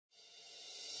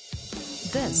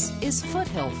This is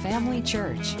Foothill Family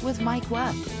Church with Mike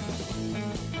Webb.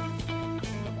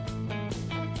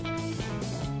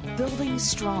 Building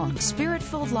strong,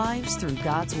 spirit-filled lives through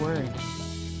God's Word.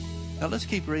 Now let's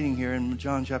keep reading here in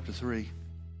John chapter 3.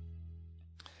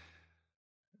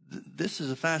 This is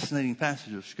a fascinating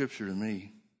passage of Scripture to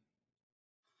me,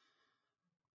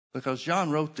 because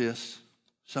John wrote this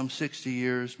some 60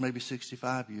 years, maybe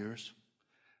 65 years,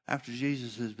 after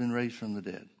Jesus has been raised from the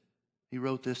dead. He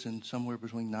wrote this in somewhere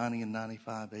between 90 and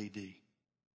 95 A.D.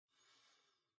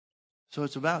 So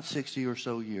it's about 60 or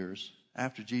so years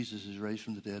after Jesus is raised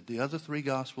from the dead. The other three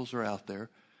Gospels are out there.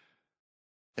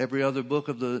 Every other book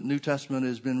of the New Testament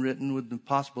has been written with the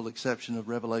possible exception of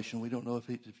Revelation. We don't know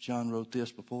if John wrote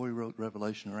this before he wrote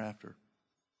Revelation or after.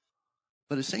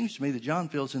 But it seems to me that John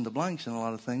fills in the blanks in a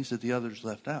lot of things that the others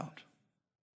left out.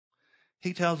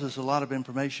 He tells us a lot of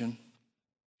information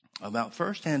about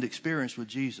firsthand experience with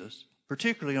Jesus,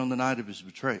 particularly on the night of his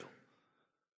betrayal,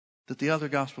 that the other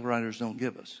gospel writers don't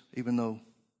give us, even though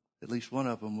at least one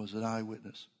of them was an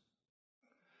eyewitness.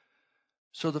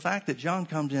 So the fact that John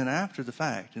comes in after the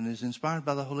fact and is inspired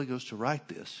by the Holy Ghost to write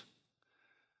this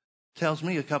tells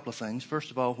me a couple of things. First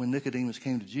of all, when Nicodemus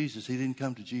came to Jesus, he didn't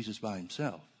come to Jesus by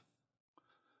himself.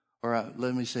 Or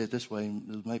let me say it this way,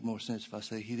 it'll make more sense if I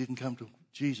say he didn't come to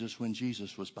Jesus when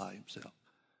Jesus was by himself.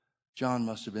 John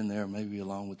must have been there, maybe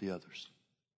along with the others.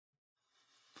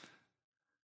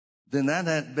 Then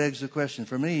that begs the question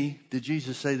for me, did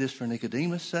Jesus say this for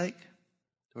Nicodemus' sake?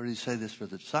 Or did he say this for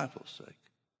the disciples' sake?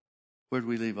 Where do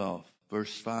we leave off?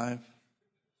 Verse 5.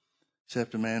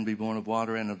 Except a man be born of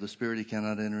water and of the Spirit, he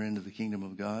cannot enter into the kingdom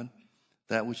of God.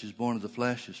 That which is born of the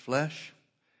flesh is flesh,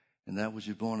 and that which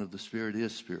is born of the Spirit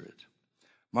is spirit.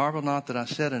 Marvel not that I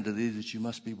said unto thee that you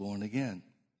must be born again.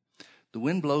 The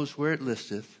wind blows where it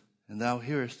listeth, and thou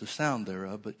hearest the sound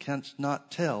thereof, but canst not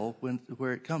tell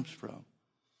where it comes from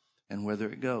and whither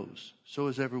it goes. So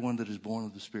is everyone that is born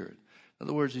of the Spirit. In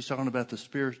other words, he's talking about the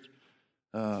Spirit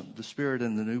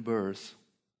and the new birth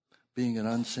being an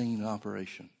unseen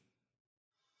operation.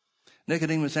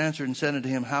 Nicodemus answered and said unto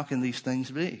him, How can these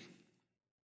things be?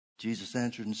 Jesus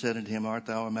answered and said unto him, Art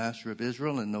thou a master of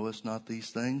Israel, and knowest not these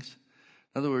things?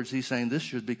 In other words, he's saying this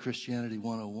should be Christianity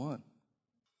 101.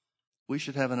 We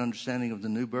should have an understanding of the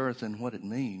new birth and what it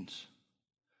means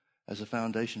as a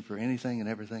foundation for anything and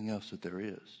everything else that there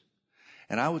is.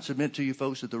 And I would submit to you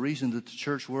folks that the reason that the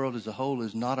church world as a whole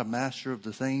is not a master of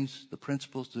the things, the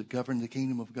principles that govern the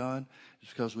kingdom of God, is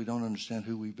because we don't understand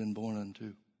who we've been born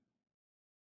unto.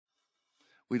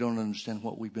 We don't understand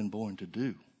what we've been born to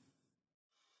do.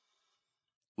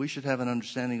 We should have an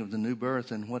understanding of the new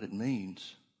birth and what it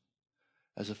means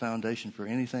as a foundation for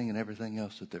anything and everything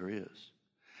else that there is.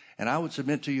 And I would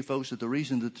submit to you folks that the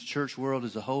reason that the church world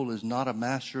as a whole is not a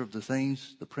master of the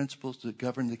things, the principles that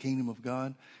govern the kingdom of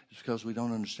God, is because we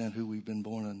don't understand who we've been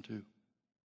born unto.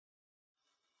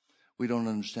 We don't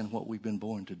understand what we've been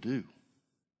born to do.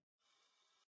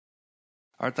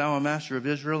 Art thou a master of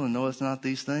Israel, and knowest not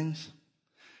these things?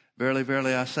 Verily,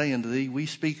 verily, I say unto thee, we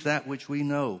speak that which we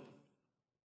know,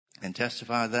 and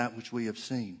testify that which we have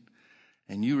seen.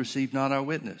 And you receive not our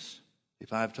witness.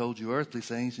 If I have told you earthly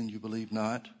things, and you believe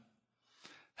not,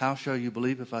 how shall you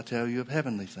believe if I tell you of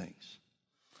heavenly things?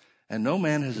 And no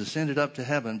man has ascended up to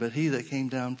heaven, but he that came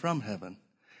down from heaven,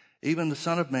 even the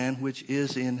Son of Man which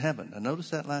is in heaven. Now notice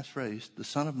that last phrase, the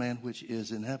Son of Man which is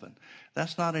in heaven.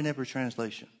 That's not in every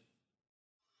translation.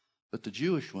 But the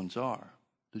Jewish ones are.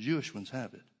 The Jewish ones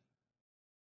have it.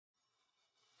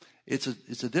 It's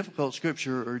a difficult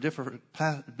scripture or difficult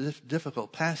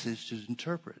passage to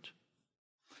interpret.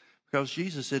 Because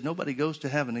Jesus said nobody goes to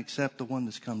heaven except the one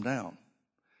that's come down.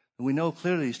 And we know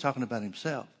clearly he's talking about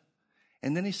himself.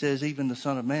 And then he says, even the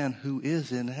Son of Man who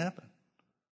is in heaven.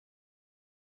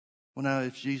 Well, now,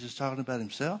 if Jesus is talking about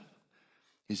himself,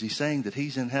 is he saying that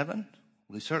he's in heaven?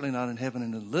 Well, he's certainly not in heaven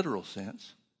in a literal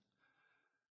sense.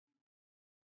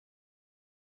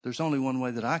 There's only one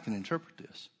way that I can interpret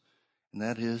this. And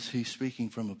that is he's speaking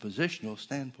from a positional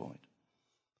standpoint.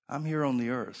 I'm here on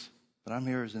the earth, but I'm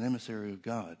here as an emissary of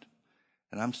God.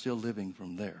 And I'm still living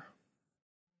from there.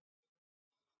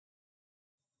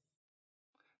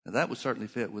 Now that would certainly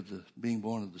fit with the being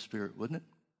born of the Spirit, wouldn't it?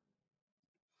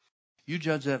 You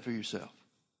judge that for yourself.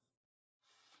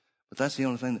 But that's the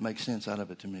only thing that makes sense out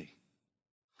of it to me.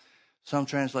 Some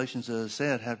translations, as I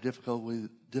said, have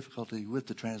difficulty with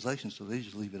the translation, so they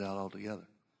just leave it out altogether.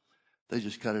 They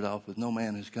just cut it off with no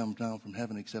man has come down from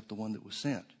heaven except the one that was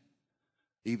sent,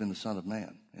 even the Son of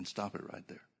Man, and stop it right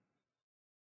there.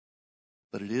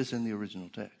 But it is in the original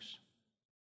text.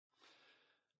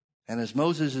 And as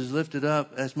Moses lifted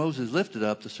up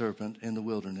the serpent in the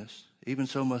wilderness, even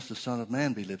so must the Son of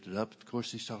Man be lifted up. Of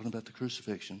course, he's talking about the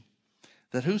crucifixion.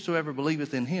 That whosoever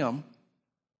believeth in him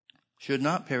should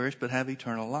not perish, but have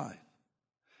eternal life.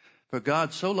 For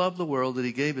God so loved the world that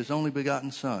he gave his only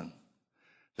begotten Son,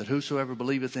 that whosoever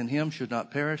believeth in him should not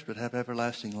perish, but have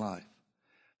everlasting life.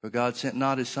 For God sent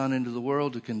not his Son into the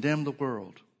world to condemn the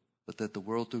world, but that the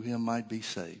world through him might be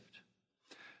saved.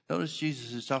 Notice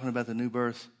Jesus is talking about the new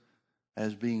birth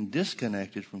as being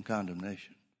disconnected from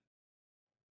condemnation.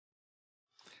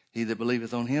 He that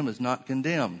believeth on him is not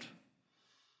condemned,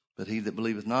 but he that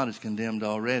believeth not is condemned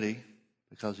already,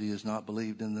 because he has not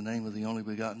believed in the name of the only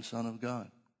begotten Son of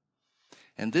God.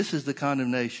 And this is the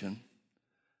condemnation,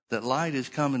 that light is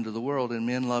come into the world, and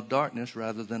men love darkness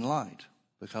rather than light,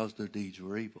 because their deeds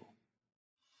were evil.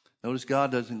 Notice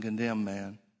God doesn't condemn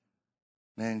man.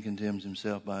 Man condemns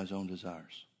himself by his own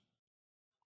desires.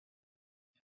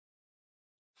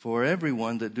 For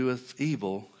everyone that doeth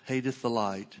evil hateth the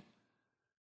light,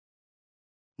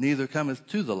 neither cometh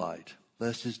to the light,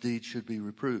 lest his deeds should be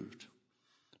reproved.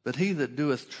 But he that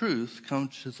doeth truth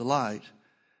comes to the light,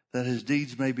 that his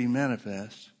deeds may be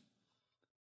manifest,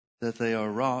 that they are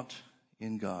wrought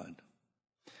in God.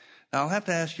 Now, I'll have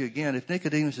to ask you again, if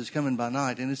Nicodemus is coming by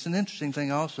night, and it's an interesting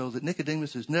thing also that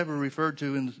Nicodemus is never referred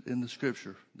to in the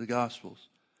Scripture, the Gospels,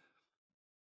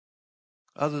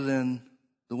 other than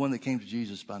the one that came to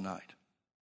Jesus by night.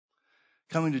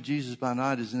 Coming to Jesus by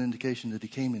night is an indication that he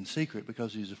came in secret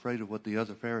because he was afraid of what the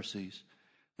other Pharisees,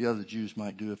 the other Jews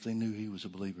might do if they knew he was a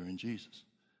believer in Jesus.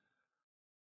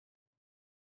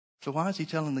 So why is he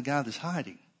telling the guy that's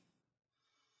hiding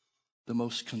the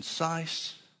most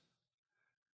concise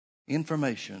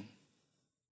information,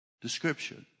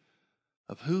 description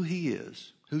of who he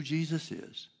is, who Jesus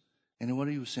is, and what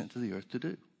he was sent to the earth to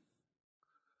do?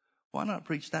 Why not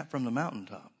preach that from the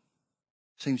mountaintop?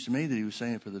 Seems to me that he was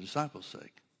saying it for the disciples'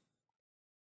 sake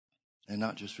and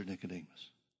not just for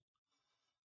Nicodemus.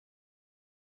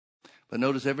 But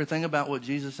notice everything about what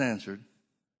Jesus answered,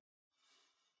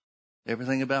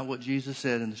 everything about what Jesus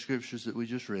said in the scriptures that we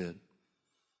just read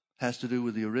has to do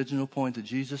with the original point that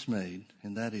Jesus made,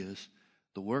 and that is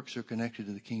the works are connected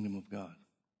to the kingdom of God.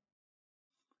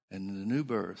 And the new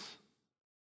birth,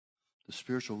 the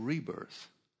spiritual rebirth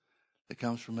that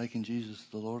comes from making Jesus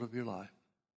the Lord of your life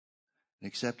and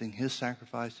accepting his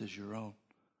sacrifice as your own,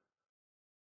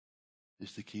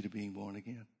 is the key to being born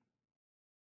again.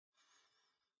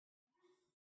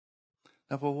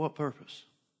 Now, for what purpose?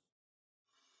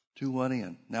 To what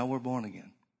end? Now we're born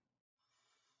again.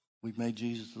 We've made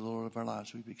Jesus the Lord of our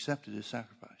lives. We've accepted his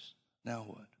sacrifice. Now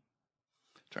what?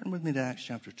 Turn with me to Acts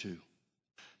chapter 2.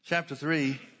 Chapter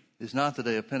 3 is not the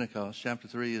day of Pentecost. Chapter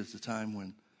 3 is the time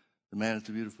when the man at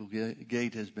the beautiful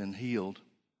gate has been healed,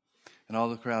 and all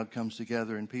the crowd comes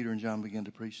together, and Peter and John begin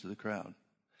to preach to the crowd.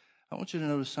 I want you to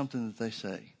notice something that they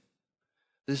say.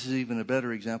 This is even a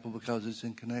better example because it's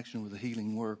in connection with a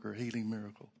healing work or healing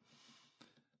miracle.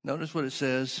 Notice what it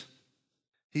says.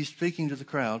 He's speaking to the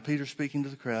crowd. Peter's speaking to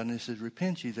the crowd, and he says,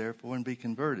 "Repent ye therefore and be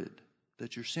converted,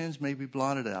 that your sins may be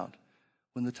blotted out,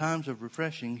 when the times of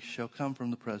refreshing shall come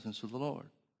from the presence of the Lord.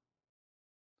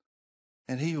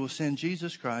 And he will send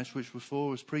Jesus Christ, which before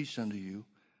was preached unto you,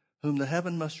 whom the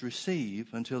heaven must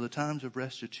receive until the times of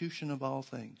restitution of all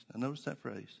things." Now notice that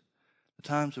phrase. The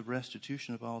times of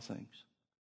restitution of all things.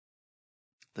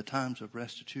 The times of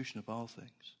restitution of all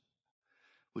things,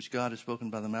 which God has spoken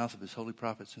by the mouth of his holy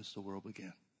prophets since the world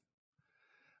began.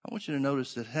 I want you to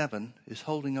notice that heaven is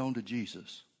holding on to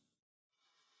Jesus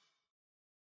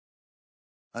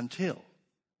until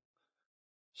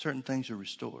certain things are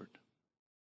restored.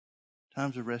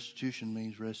 Times of restitution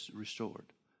means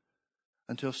restored.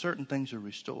 Until certain things are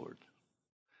restored.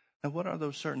 Now, what are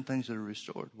those certain things that are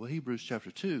restored? Well, Hebrews chapter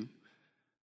 2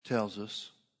 tells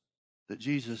us that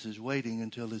Jesus is waiting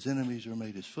until his enemies are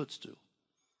made his footstool.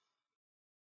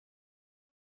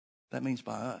 That means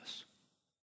by us.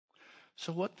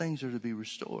 So what things are to be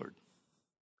restored?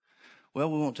 Well,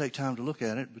 we won't take time to look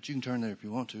at it, but you can turn there if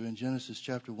you want to. In Genesis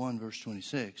chapter 1, verse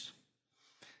 26,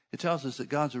 it tells us that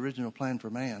God's original plan for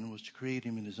man was to create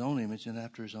him in his own image and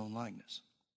after his own likeness.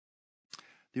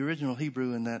 The original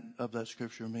Hebrew of that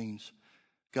scripture means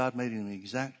God made him an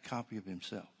exact copy of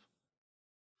himself.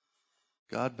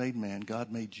 God made man,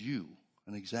 God made you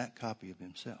an exact copy of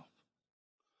himself.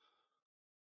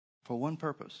 For one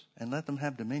purpose, and let them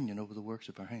have dominion over the works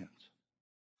of our hands.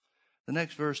 The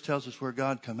next verse tells us where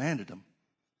God commanded them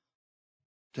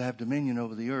to have dominion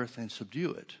over the earth and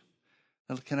subdue it.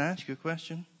 Now, can I ask you a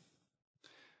question?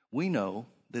 We know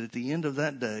that at the end of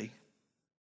that day,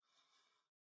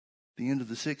 the end of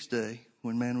the sixth day,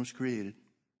 when man was created,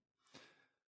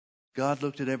 God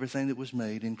looked at everything that was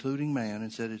made, including man,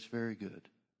 and said, it's very good.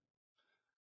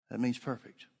 That means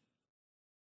perfect.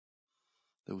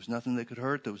 There was nothing that could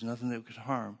hurt. There was nothing that could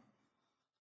harm.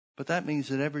 But that means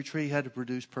that every tree had to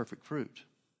produce perfect fruit.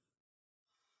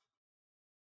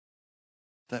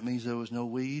 That means there was no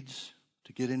weeds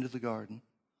to get into the garden.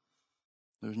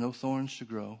 There was no thorns to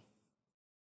grow.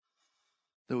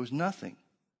 There was nothing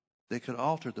that could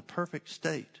alter the perfect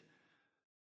state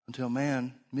until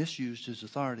man misused his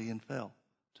authority and fell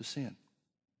to sin.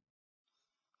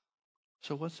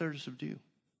 So what's there to subdue?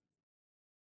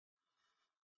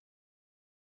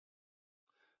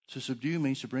 To subdue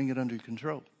means to bring it under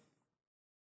control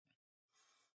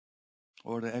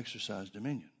or to exercise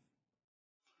dominion.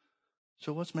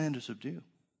 So what's man to subdue?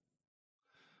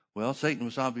 Well, Satan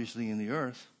was obviously in the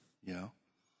earth, yeah.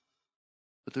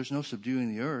 But there's no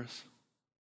subduing the earth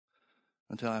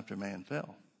until after man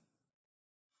fell.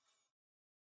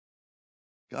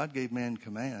 God gave man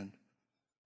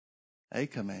a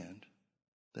command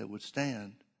that would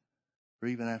stand for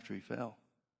even after he fell,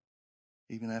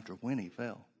 even after when he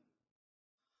fell.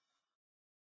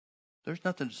 There's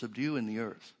nothing to subdue in the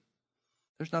earth.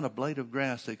 There's not a blade of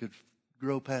grass that could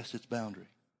grow past its boundary.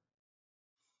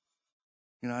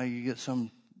 You know, you get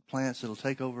some plants that'll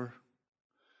take over.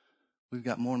 We've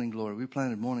got morning glory. We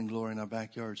planted morning glory in our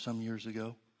backyard some years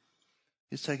ago.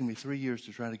 It's taken me 3 years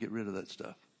to try to get rid of that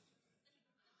stuff.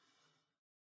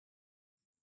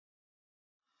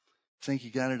 Think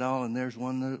you got it all, and there's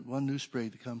one new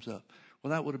sprig that comes up. Well,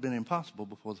 that would have been impossible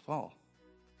before the fall.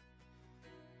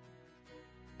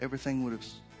 Everything would have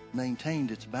maintained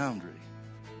its boundary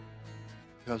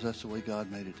because that's the way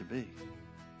God made it to be.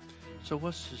 So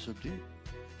what's to subdue?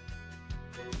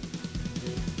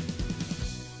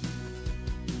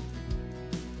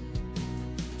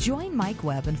 Join Mike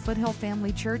Webb and Foothill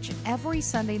Family Church every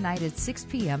Sunday night at 6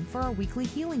 p.m. for our weekly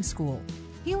Healing School.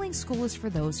 Healing School is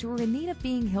for those who are in need of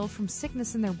being healed from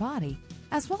sickness in their body,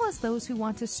 as well as those who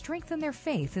want to strengthen their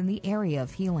faith in the area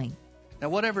of healing. Now,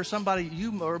 whatever somebody,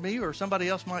 you or me or somebody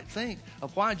else might think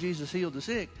of why Jesus healed the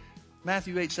sick,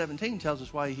 Matthew 8:17 tells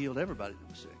us why he healed everybody that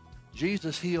was sick.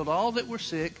 Jesus healed all that were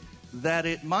sick, that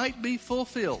it might be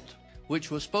fulfilled, which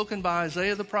was spoken by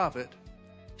Isaiah the prophet,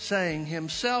 saying,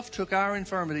 himself took our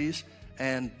infirmities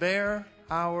and bare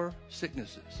our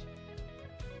sicknesses.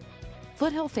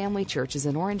 Foothill Family Church is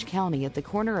in Orange County at the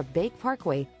corner of Bake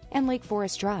Parkway and Lake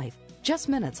Forest Drive, just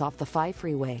minutes off the 5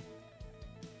 freeway.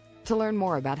 To learn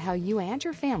more about how you and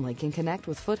your family can connect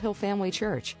with Foothill Family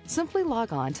Church, simply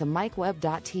log on to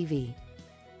mikeweb.tv.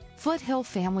 Foothill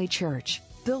Family Church,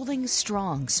 building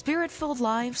strong, spirit-filled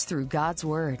lives through God's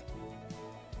Word.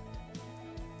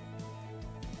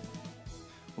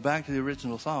 Well, back to the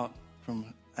original thought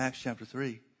from Acts chapter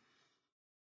 3.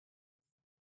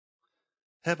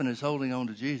 Heaven is holding on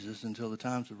to Jesus until the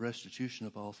times of restitution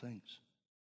of all things.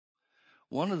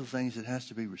 One of the things that has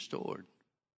to be restored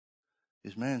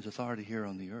is man's authority here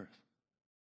on the earth.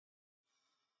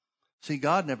 See,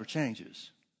 God never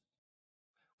changes.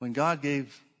 When God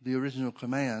gave the original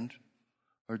command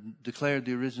or declared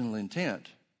the original intent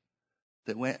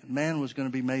that man was going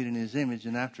to be made in his image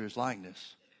and after his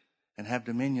likeness and have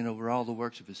dominion over all the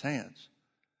works of his hands,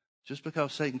 just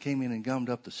because Satan came in and gummed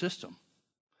up the system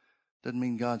doesn't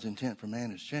mean God's intent for man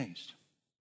has changed.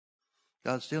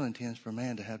 God still intends for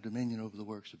man to have dominion over the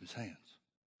works of his hands.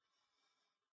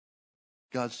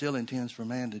 God still intends for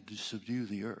man to subdue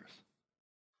the earth.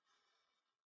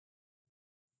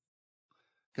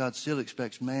 God still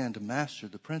expects man to master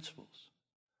the principles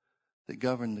that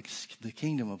govern the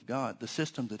kingdom of God, the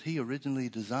system that he originally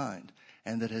designed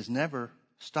and that has never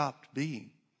stopped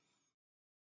being.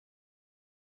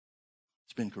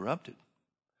 It's been corrupted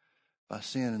by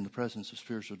sin in the presence of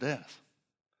spiritual death.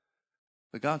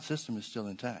 But God's system is still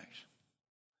intact.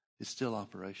 It's still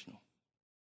operational.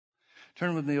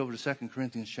 Turn with me over to 2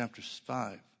 Corinthians chapter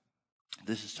 5.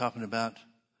 This is talking about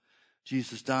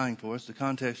Jesus dying for us. The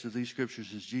context of these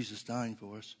scriptures is Jesus dying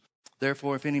for us.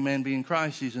 Therefore, if any man be in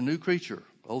Christ, he's a new creature.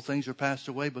 Old things are passed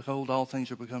away. Behold, all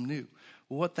things are become new.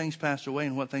 Well, what things passed away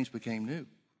and what things became new?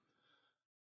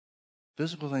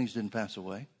 Physical things didn't pass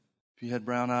away. If you had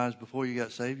brown eyes before you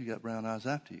got saved, you got brown eyes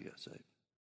after you got saved.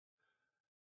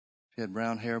 If you had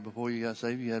brown hair before you got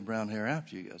saved, you had brown hair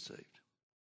after you got saved.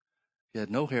 If you had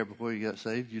no hair before you got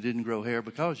saved, you didn't grow hair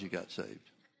because you got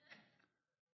saved.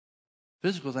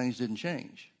 Physical things didn't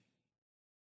change.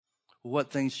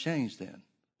 What things changed then?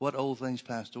 What old things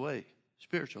passed away?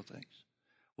 Spiritual things.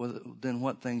 Well, then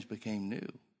what things became new?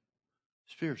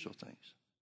 Spiritual things.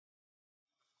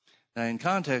 Now, in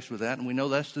context with that, and we know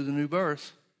that's through the new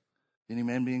birth, any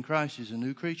man be in Christ is a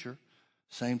new creature.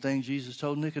 Same thing Jesus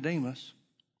told Nicodemus.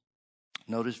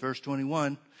 Notice verse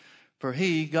 21. For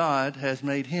he, God, has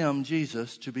made him,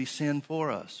 Jesus, to be sin for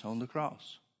us on the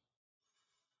cross,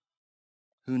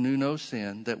 who knew no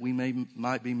sin, that we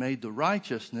might be made the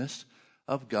righteousness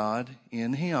of God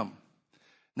in him.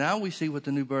 Now we see what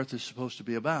the new birth is supposed to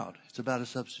be about. It's about a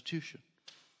substitution.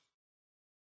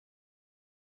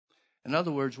 In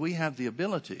other words, we have the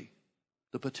ability,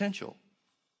 the potential,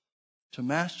 to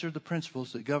master the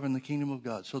principles that govern the kingdom of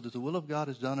God so that the will of God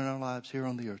is done in our lives here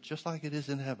on the earth, just like it is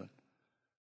in heaven.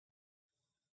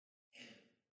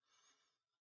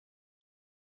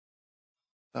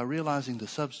 By realizing the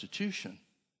substitution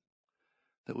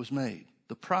that was made,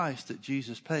 the price that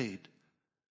Jesus paid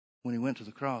when he went to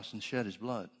the cross and shed his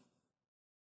blood,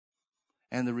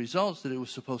 and the results that it was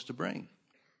supposed to bring.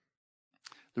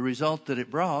 The result that it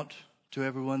brought to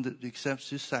everyone that accepts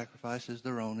his sacrifice as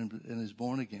their own and is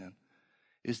born again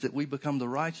is that we become the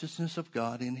righteousness of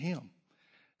God in him.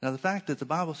 Now, the fact that the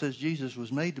Bible says Jesus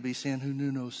was made to be sin who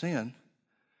knew no sin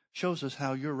shows us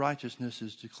how your righteousness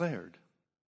is declared.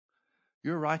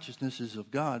 Your righteousness is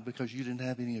of God because you didn't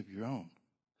have any of your own.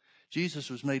 Jesus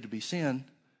was made to be sin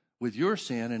with your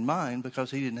sin in mind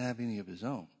because he didn't have any of his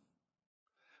own.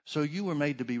 So you were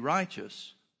made to be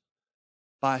righteous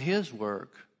by his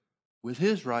work with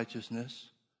his righteousness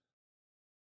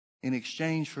in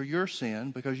exchange for your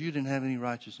sin because you didn't have any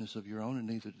righteousness of your own, and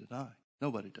neither did I.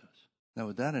 Nobody does. Now,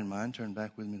 with that in mind, turn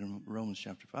back with me to Romans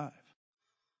chapter 5.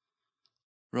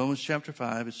 Romans chapter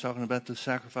 5 is talking about the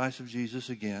sacrifice of Jesus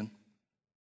again.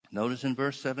 Notice in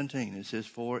verse 17, it says,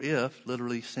 for if,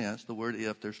 literally since, the word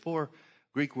if, there's 4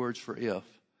 Greek words for if.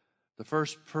 The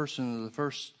first person of the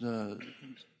first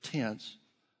tense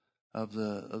of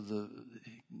the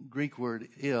Greek word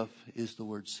if is the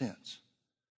word since.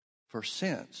 For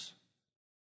since,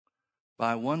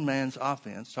 by one man's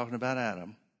offense, talking about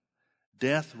Adam,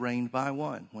 death reigned by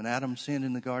one. When Adam sinned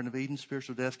in the Garden of Eden,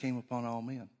 spiritual death came upon all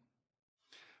men.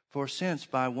 For since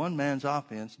by one man's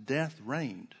offense, death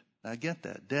reigned. Now get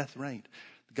that, death reigned.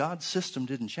 God's system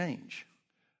didn't change,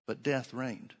 but death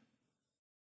reigned.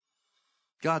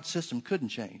 God's system couldn't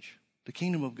change. The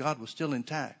kingdom of God was still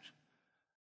intact.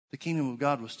 The kingdom of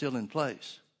God was still in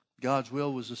place. God's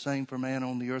will was the same for man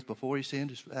on the earth before he sinned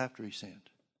as after he sinned.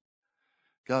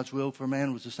 God's will for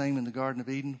man was the same in the Garden of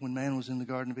Eden when man was in the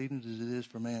Garden of Eden as it is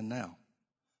for man now,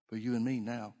 for you and me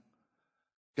now.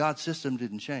 God's system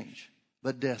didn't change,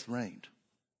 but death reigned.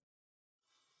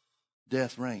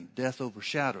 Death reigned. Death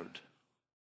overshadowed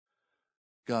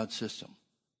God's system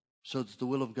so that the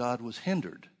will of God was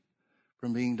hindered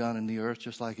from being done in the earth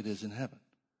just like it is in heaven.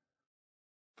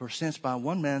 For since by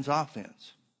one man's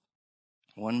offense,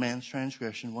 one man's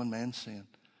transgression, one man's sin,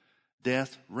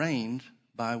 death reigned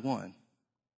by one,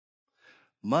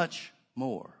 much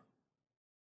more.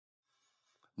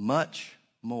 Now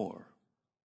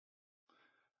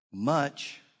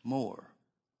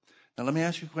let me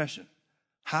ask you a question.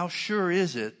 How sure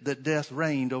is it that death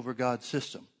reigned over God's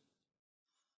system?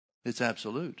 It's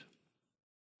absolute.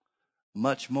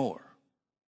 Much more.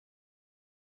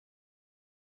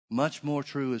 Much more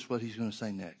true is what he's going to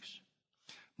say next.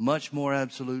 Much more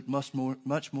absolute, much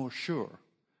more sure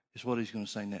is what he's going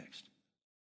to say next.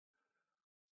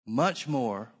 Much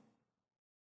more,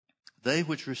 they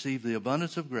which receive the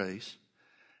abundance of grace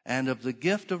and of the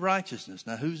gift of righteousness.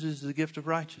 Now, whose is the gift of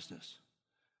righteousness?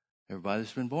 Everybody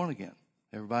that's been born again.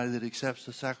 Everybody that accepts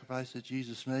the sacrifice that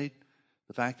Jesus made,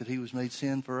 the fact that he was made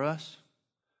sin for us,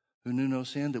 who knew no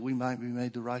sin, that we might be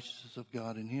made the righteousness of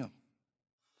God in him.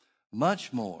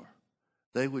 Much more,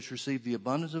 they which receive the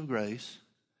abundance of grace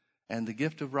and the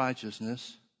gift of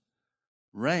righteousness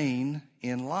reign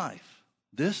in life,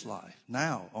 this life,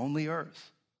 now, on the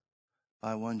earth,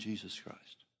 by one Jesus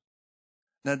Christ.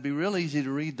 Now, it'd be real easy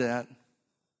to read that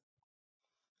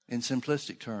in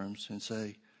simplistic terms and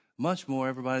say, much more,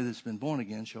 everybody that's been born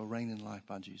again shall reign in life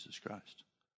by Jesus Christ.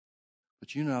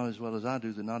 But you know as well as I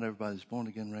do that not everybody that's born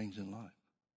again reigns in life.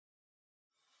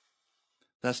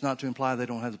 That's not to imply they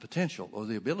don't have the potential or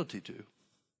the ability to.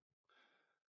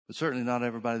 But certainly not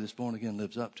everybody that's born again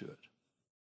lives up to it.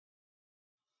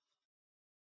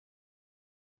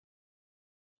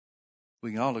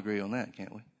 We can all agree on that,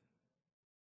 can't we?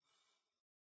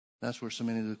 That's where so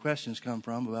many of the questions come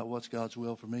from about what's God's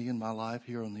will for me in my life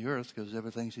here on the earth, because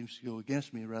everything seems to go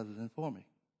against me rather than for me.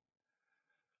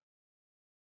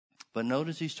 But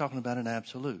notice he's talking about an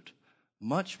absolute.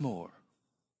 Much more,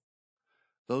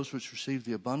 those which receive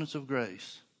the abundance of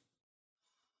grace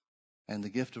and the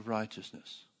gift of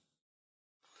righteousness.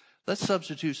 Let's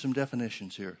substitute some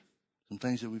definitions here, some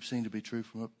things that we've seen to be true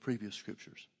from previous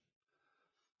scriptures.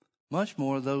 Much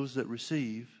more those that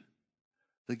receive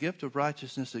the gift of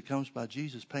righteousness that comes by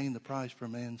Jesus paying the price for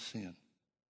man's sin.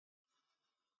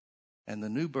 and the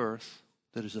new birth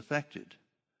that is affected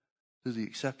through the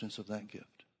acceptance of that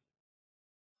gift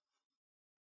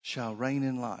shall reign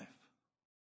in life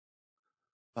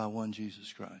by one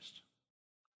Jesus Christ.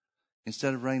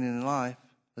 Instead of reigning in life,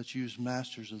 let's use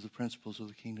masters of the principles of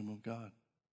the kingdom of God.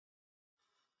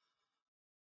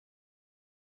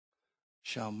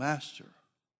 Shall master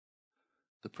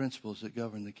the principles that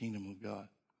govern the kingdom of God.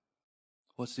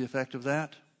 What's the effect of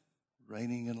that?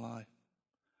 Reigning in life.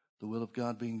 The will of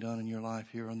God being done in your life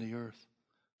here on the earth,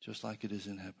 just like it is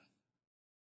in heaven.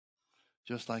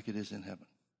 Just like it is in heaven.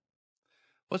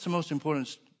 What's the most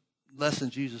important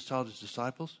lesson Jesus taught his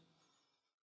disciples?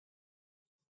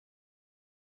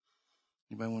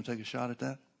 Anybody want to take a shot at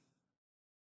that?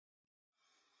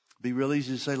 Be real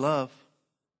easy to say love.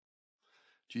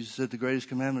 Jesus said the greatest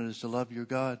commandment is to love your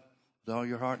God with all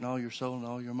your heart and all your soul and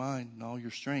all your mind and all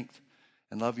your strength,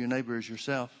 and love your neighbor as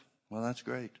yourself. Well, that's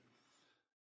great.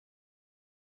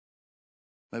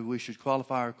 Maybe we should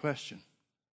qualify our question.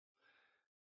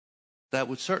 That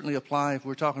would certainly apply if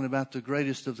we're talking about the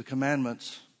greatest of the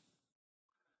commandments,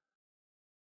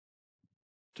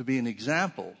 to be an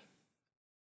example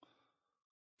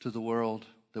to the world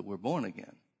that we're born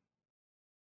again.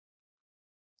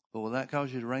 But will that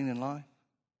cause you to reign in life?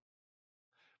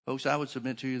 Folks, I would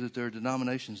submit to you that there are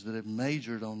denominations that have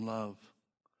majored on love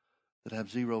that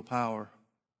have zero power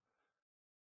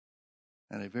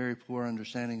and a very poor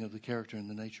understanding of the character and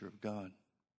the nature of God.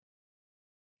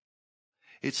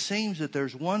 It seems that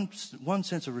there's one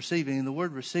sense of receiving, and the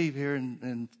word receive here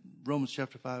in Romans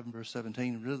chapter 5 and verse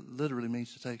 17 literally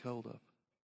means to take hold of.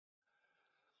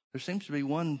 There seems to be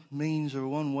one means or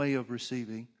one way of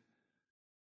receiving.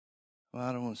 Well,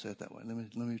 I don't want to say it that way.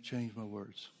 Let me change my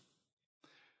words.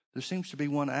 There seems to be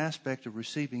one aspect of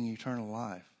receiving eternal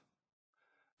life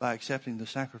by accepting the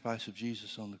sacrifice of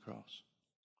Jesus on the cross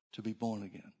to be born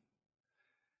again.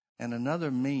 And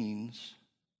another means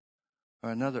or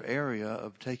another area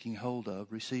of taking hold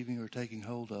of, receiving or taking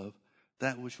hold of,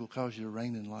 that which will cause you to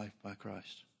reign in life by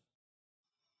Christ.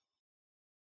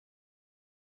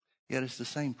 Yet it's the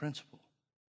same principle.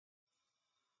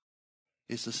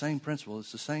 It's the same principle.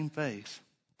 It's the same faith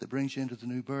that brings you into the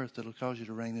new birth that will cause you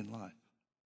to reign in life.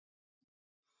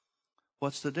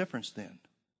 What's the difference then?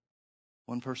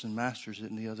 One person masters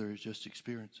it and the other just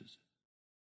experiences it.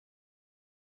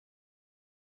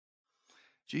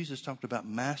 Jesus talked about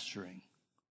mastering.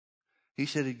 He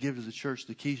said he'd give to the church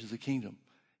the keys of the kingdom.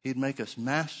 He'd make us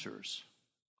masters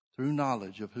through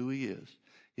knowledge of who he is.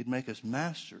 He'd make us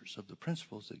masters of the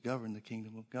principles that govern the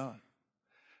kingdom of God.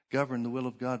 Govern the will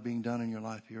of God being done in your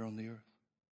life here on the earth.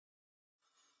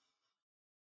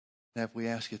 Now, if we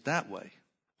ask it that way,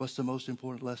 what's the most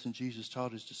important lesson Jesus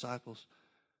taught his disciples?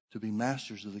 To be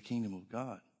masters of the kingdom of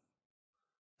God.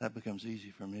 That becomes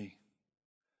easy for me.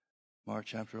 Mark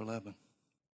chapter 11.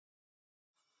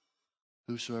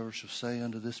 Whosoever shall say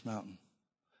unto this mountain,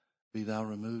 be thou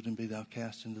removed and be thou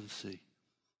cast into the sea,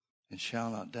 and shall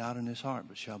not doubt in his heart,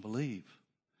 but shall believe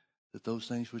that those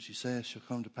things which he saith shall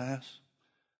come to pass,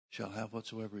 shall have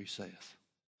whatsoever he saith.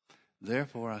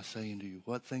 Therefore I say unto you,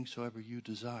 what things soever you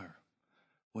desire,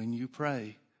 when you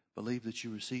pray, believe that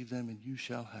you receive them, and you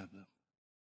shall have them.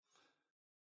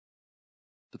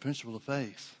 The principle of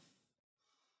faith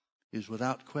is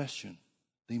without question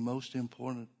the most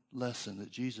important lesson that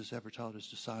Jesus ever taught his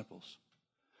disciples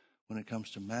when it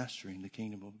comes to mastering the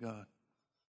kingdom of God.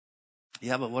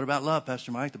 Yeah, but what about love,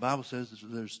 Pastor Mike? The Bible says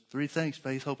there's three things,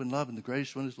 faith, hope, and love, and the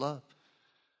greatest one is love.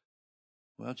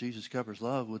 Well, Jesus covers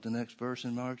love with the next verse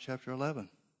in Mark chapter 11.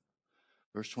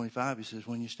 Verse 25, he says,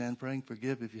 when you stand praying,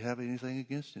 forgive if you have anything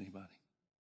against anybody.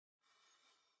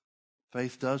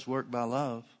 Faith does work by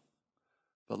love,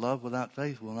 but love without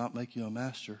faith will not make you a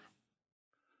master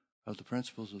of the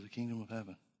principles of the kingdom of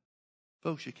heaven.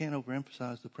 Folks, you can't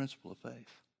overemphasize the principle of faith.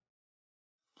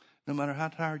 No matter how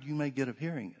tired you may get of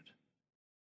hearing it.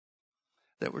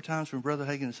 There were times when Brother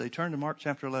Hagin would say, turn to Mark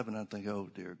chapter 11. I'd think, oh,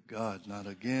 dear God, not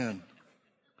again.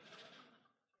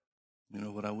 You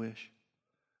know what I wish?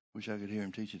 Wish I could hear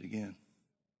him teach it again.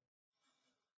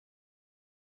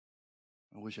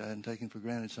 I wish I hadn't taken for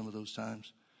granted some of those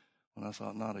times when I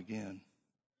thought, not again.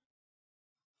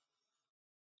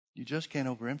 You just can't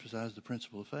overemphasize the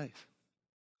principle of faith.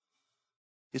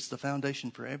 It's the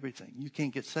foundation for everything. You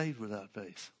can't get saved without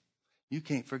faith. You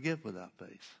can't forgive without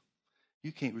faith.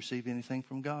 You can't receive anything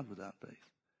from God without faith.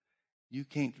 You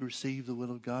can't receive the will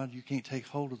of God. You can't take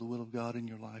hold of the will of God in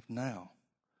your life now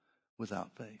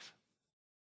without faith.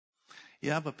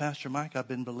 Yeah, but Pastor Mike, I've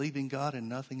been believing God and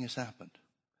nothing has happened.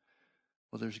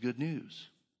 Well, there's good news.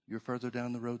 You're further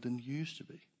down the road than you used to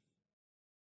be.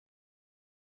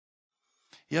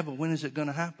 Yeah, but when is it going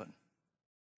to happen?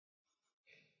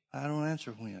 I don't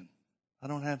answer when. I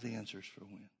don't have the answers for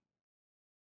when.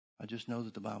 I just know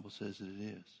that the Bible says that it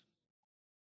is.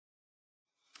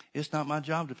 It's not my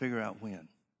job to figure out when.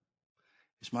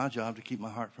 It's my job to keep my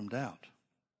heart from doubt.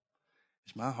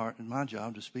 It's my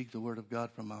job to speak the word of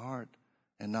God from my heart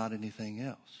and not anything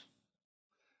else.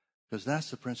 Because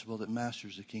that's the principle that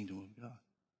masters the kingdom of God.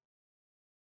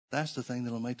 That's the thing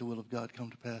that will make the will of God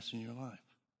come to pass in your life.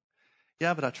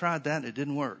 Yeah, but I tried that and it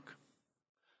didn't work.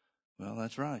 Well,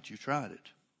 that's right. You tried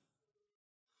it.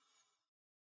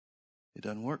 It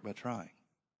doesn't work by trying.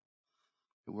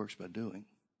 It works by doing.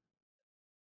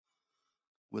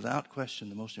 Without question,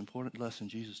 the most important lesson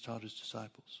Jesus taught his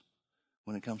disciples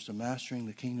when it comes to mastering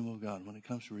the kingdom of God, when it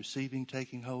comes to receiving,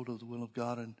 taking hold of the will of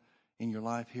God in your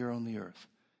life here on the earth,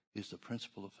 is the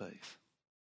principle of faith.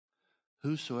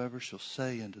 Whosoever shall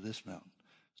say unto this mountain.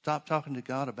 Stop talking to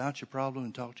God about your problem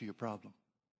and talk to your problem.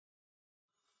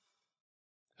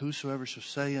 Whosoever shall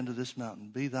say unto this mountain,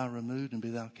 be thou removed and be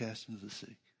thou cast into the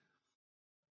sea.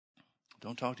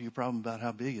 Don't talk to your problem about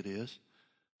how big it is.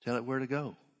 Tell it where to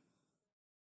go.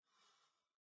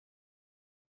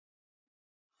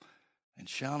 And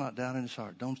shall not doubt in his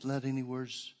heart. Don't let any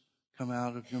words come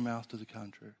out of your mouth to the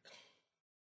contrary.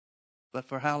 But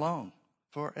for how long?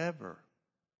 Forever.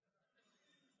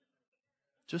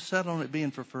 Just settle on it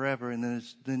being for forever, and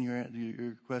then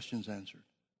your question's answered.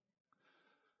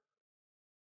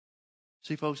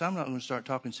 See, folks, I'm not going to start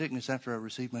talking sickness after I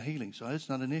receive my healing, so it's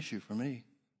not an issue for me.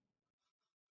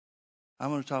 I'm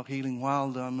going to talk healing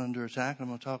while I'm under attack, and I'm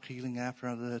going to talk healing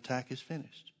after the attack is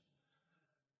finished.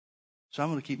 So I'm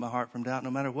going to keep my heart from doubt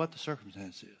no matter what the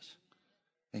circumstance is.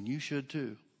 And you should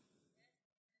too.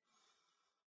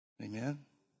 Amen?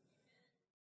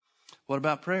 What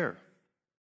about prayer?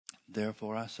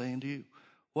 Therefore I say unto you,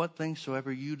 what things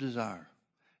soever you desire.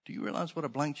 Do you realize what a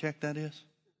blank check that is?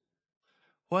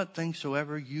 What things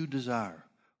soever you desire.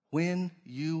 When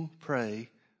you pray,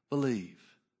 believe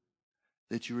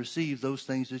that you receive those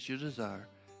things that you desire,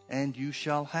 and you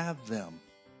shall have them.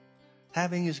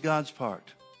 Having is God's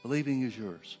part. Believing is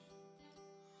yours.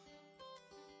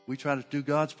 We try to do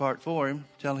God's part for him,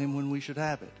 tell him when we should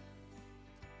have it.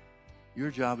 Your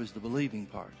job is the believing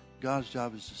part. God's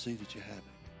job is to see that you have it.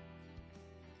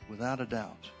 Without a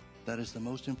doubt, that is the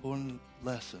most important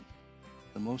lesson,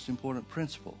 the most important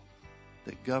principle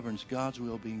that governs God's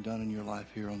will being done in your life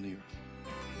here on the earth.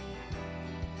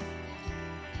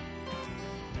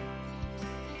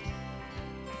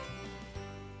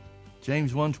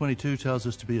 James 1:22 tells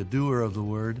us to be a doer of the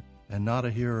word and not a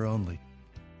hearer only.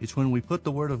 It's when we put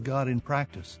the word of God in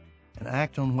practice and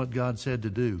act on what God said to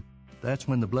do, that's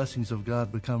when the blessings of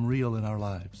God become real in our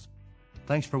lives.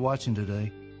 Thanks for watching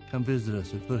today. Come visit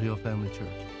us at Foothill Family Church.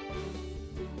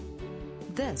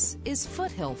 This is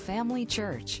Foothill Family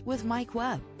Church with Mike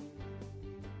Webb.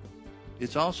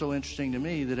 It's also interesting to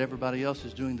me that everybody else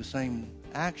is doing the same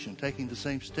action, taking the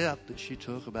same step that she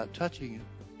took about touching it,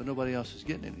 but nobody else is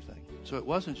getting anything. So it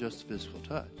wasn't just physical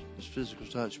touch. It's physical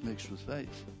touch mixed with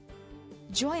faith.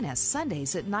 Join us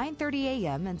Sundays at 9:30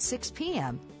 a.m. and 6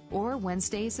 p.m. or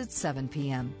Wednesdays at 7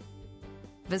 p.m.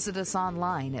 Visit us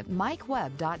online at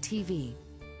mikewebb.tv.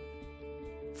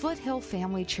 Foothill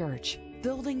Family Church,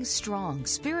 building strong,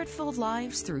 spirit-filled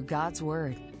lives through God's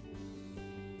Word.